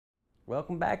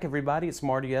Welcome back, everybody. It's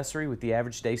Marty Usery with the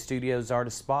Average Day Studios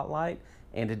Artist Spotlight,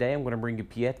 and today I'm going to bring you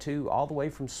Pietu all the way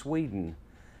from Sweden.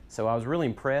 So I was really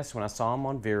impressed when I saw him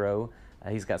on Vero.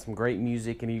 He's got some great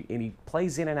music, and he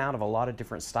plays in and out of a lot of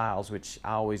different styles, which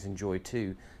I always enjoy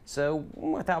too. So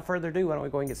without further ado, why don't we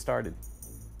go ahead and get started?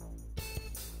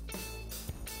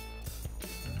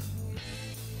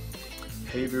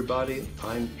 Hey everybody,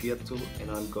 I'm Pietu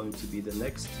and I'm going to be the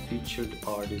next featured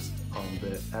artist on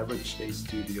the Average Day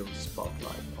Studio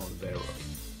Spotlight on Vero.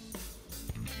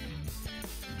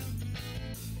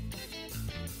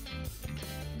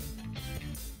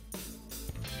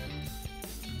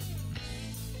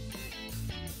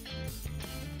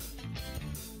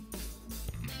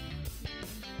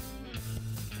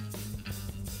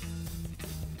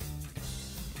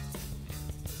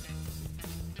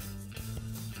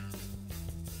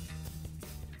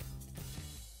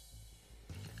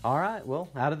 All right, well,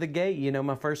 out of the gate,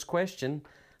 my first question,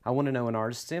 I want to know an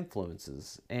artist's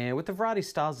influences. And with the variety of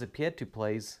styles that Pietu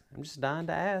plays, I'm just dying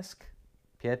to ask,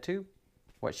 Pietu,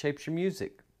 what shapes your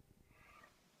music?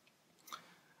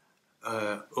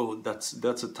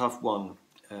 That's a tough one.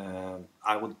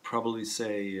 I would probably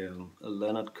say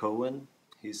Leonard Cohen,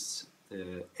 his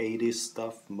 80s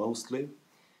stuff mostly,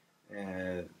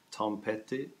 Tom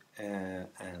Petty,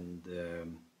 and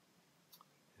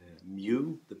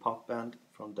Mew, the pop band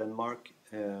from Denmark,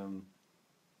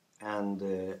 and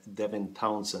Devin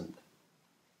Townsend.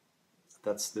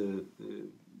 That's the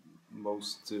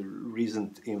most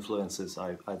recent influences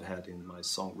I've had in my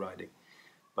songwriting.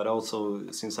 But also,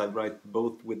 since I write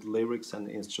both with lyrics and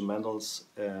instrumentals,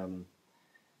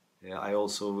 I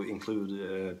also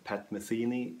include Pat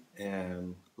Metheny,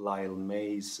 Lyle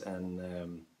Mays,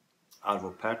 and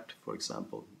Arvo Pärt, for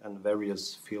example, and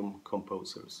various film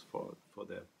composers for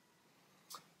the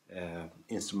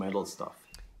instrumental stuff.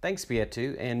 Thanks,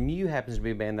 Pietu. And Mew happens to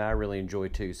be a band that I really enjoy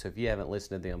too, so if you haven't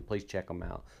listened to them, please check them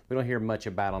out. We don't hear much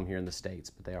about them here in the States,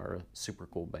 but they are a super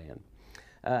cool band.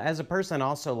 As a person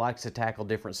also likes to tackle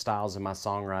different styles in my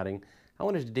songwriting, I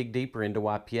wanted to dig deeper into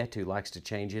why Pietu likes to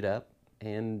change it up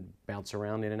and bounce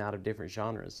around in and out of different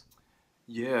genres.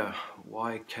 Yeah,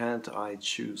 why can't I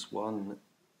choose one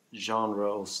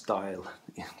genre or style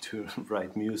to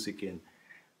write music in?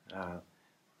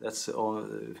 That's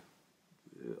a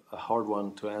hard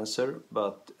one to answer,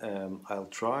 but I'll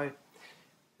try.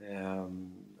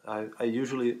 I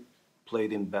usually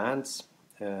played in bands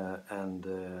and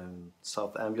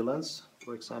South Ambulance,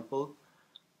 for example.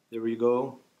 There you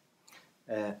go.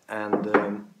 I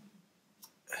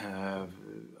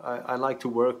like to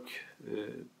work.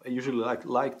 I usually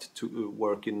liked to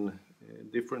work in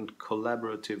different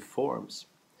collaborative forms.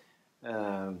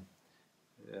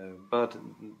 But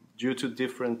due to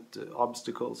different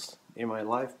obstacles in my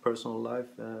life, personal life,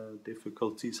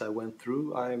 difficulties I went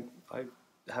through, I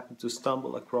happened to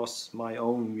stumble across my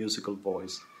own musical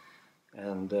voice.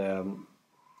 And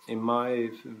in my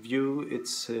view,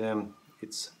 it's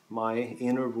my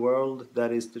inner world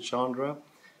that is the genre,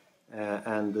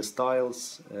 and the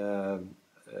styles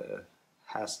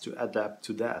has to adapt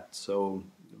to that. So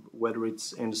whether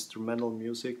it's instrumental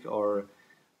music or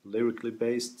lyrically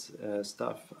based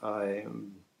stuff, I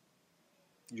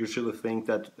usually think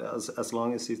that as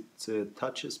long as it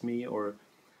touches me or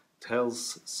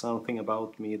tells something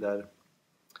about me that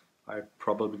I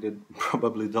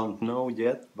probably don't know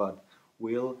yet, but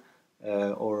will,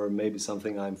 or maybe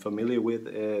something I'm familiar with,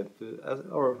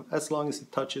 or as long as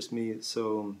it touches me,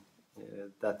 so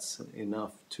that's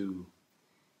enough to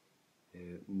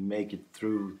make it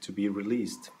through to be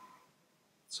released.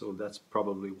 So that's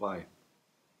probably why.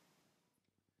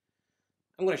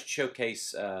 I'm going to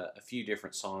showcase a few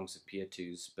different songs of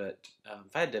Pietu's, but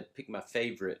if I had to pick my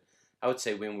favorite, I would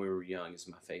say When We Were Young is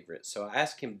my favorite. So I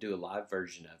asked him to do a live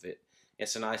version of it.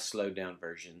 It's a nice slowed down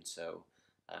version, so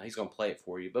he's going to play it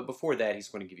for you. But before that, he's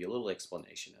going to give you a little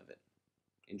explanation of it.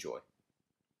 Enjoy.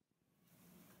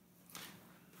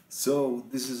 So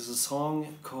this is a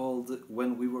song called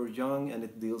When We Were Young, and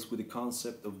it deals with the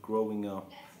concept of growing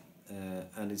up.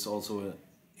 And it's also an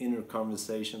inner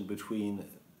conversation between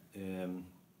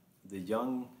the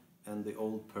young and the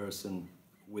old person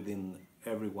within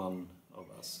every one of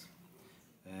us.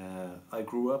 I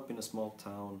grew up in a small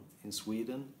town in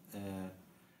Sweden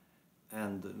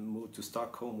and moved to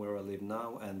Stockholm, where I live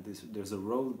now, and there's a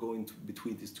road going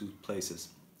between these two places.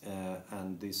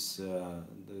 And the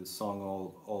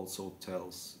song also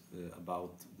tells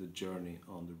about the journey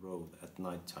on the road at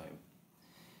nighttime,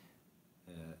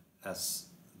 as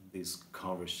this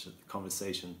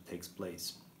conversation takes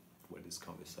place. Where this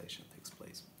conversation takes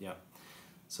place. Yeah.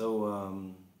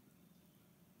 So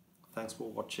thanks for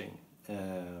watching.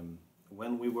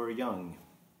 When We Were Young.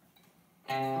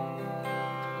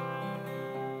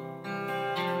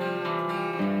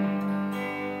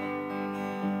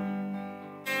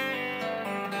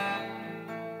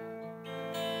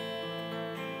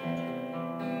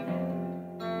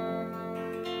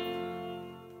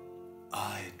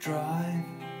 I drive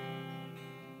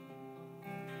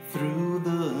through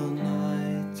the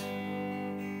night,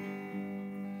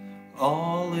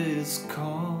 all is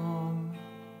calm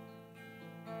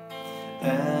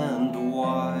and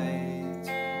white.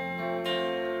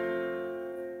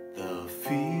 The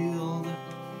field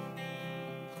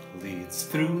leads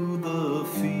through the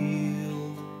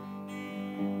field,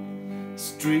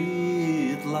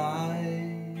 street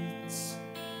lights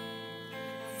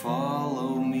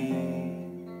follow me.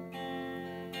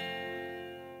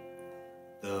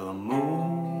 The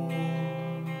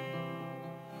moon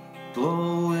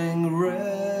glowing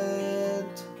red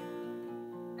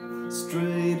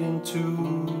straight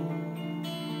into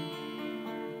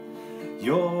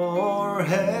your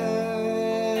head.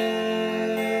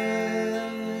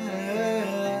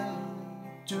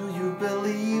 Do you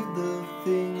believe the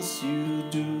things you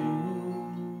do?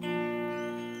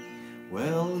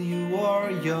 Well, you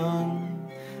are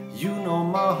young, you know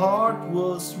my heart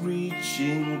was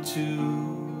reaching to.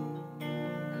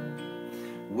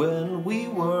 When we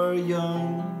were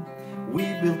young, we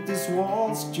built these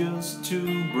walls just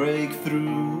to break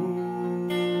through.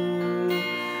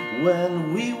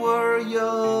 When we were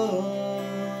young,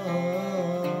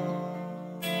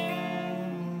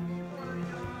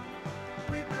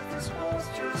 we built these walls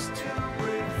just to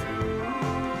break through.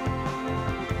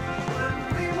 When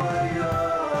we were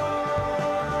young.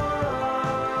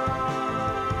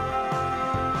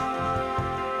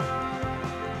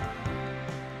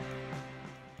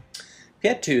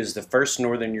 Pietu is the first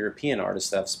Northern European artist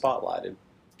that I've spotlighted,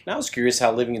 and I was curious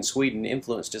how living in Sweden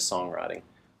influenced his songwriting.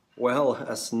 Well,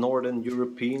 as Northern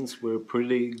Europeans, we're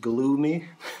pretty gloomy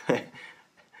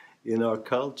in our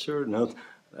culture. Not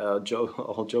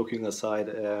all joking aside,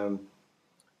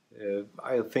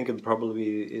 I think it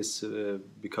probably is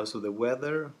because of the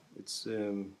weather. It's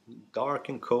dark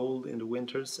and cold in the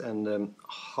winters, and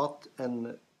hot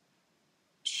and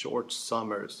short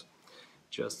summers,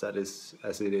 just as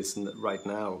it is right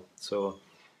now. So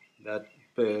that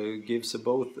gives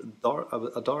both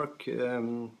a dark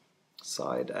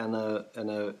side and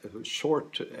a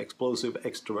short, explosive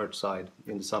extrovert side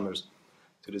in the summers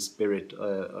to the spirit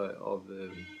of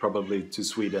probably to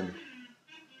Sweden.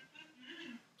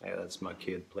 Yeah, that's my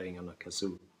kid playing on a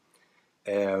kazoo.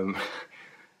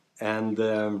 And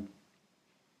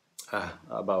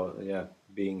about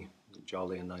being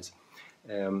jolly and nice.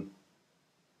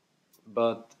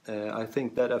 But I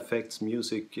think that affects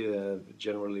music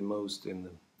generally most in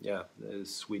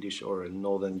Swedish or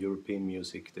Northern European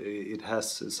music. It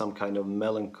has some kind of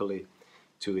melancholy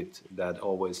to it that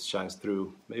always shines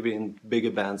through. Maybe in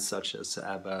bigger bands such as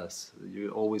ABBA, you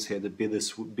always hear the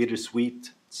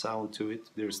bittersweet sound to it.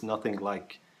 There's nothing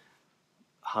like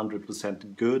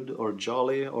 100% good or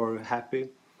jolly or happy.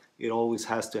 It always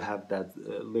has to have that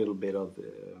little bit of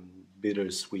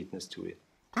bittersweetness to it.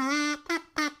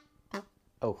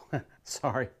 Oh,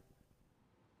 sorry.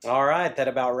 All right, that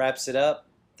about wraps it up.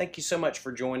 Thank you so much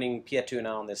for joining Pietu and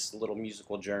I on this little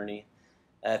musical journey.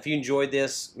 If you enjoyed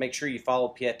this, make sure you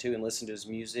follow Pietu and listen to his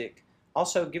music.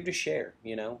 Also, give it a share,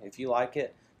 if you like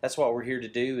it. That's what we're here to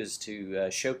do, is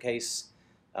to showcase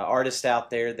artists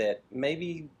out there that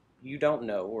maybe you don't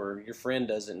know or your friend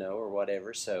doesn't know or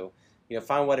whatever. So,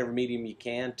 find whatever medium you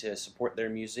can to support their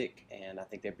music, and I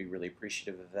think they'd be really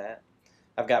appreciative of that.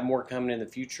 I've got more coming in the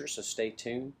future, so stay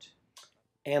tuned.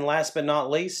 And last but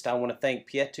not least, I want to thank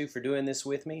Pietu for doing this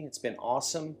with me. It's been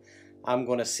awesome. I'm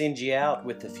going to send you out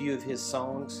with a few of his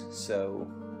songs, so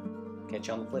catch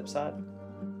you on the flip side.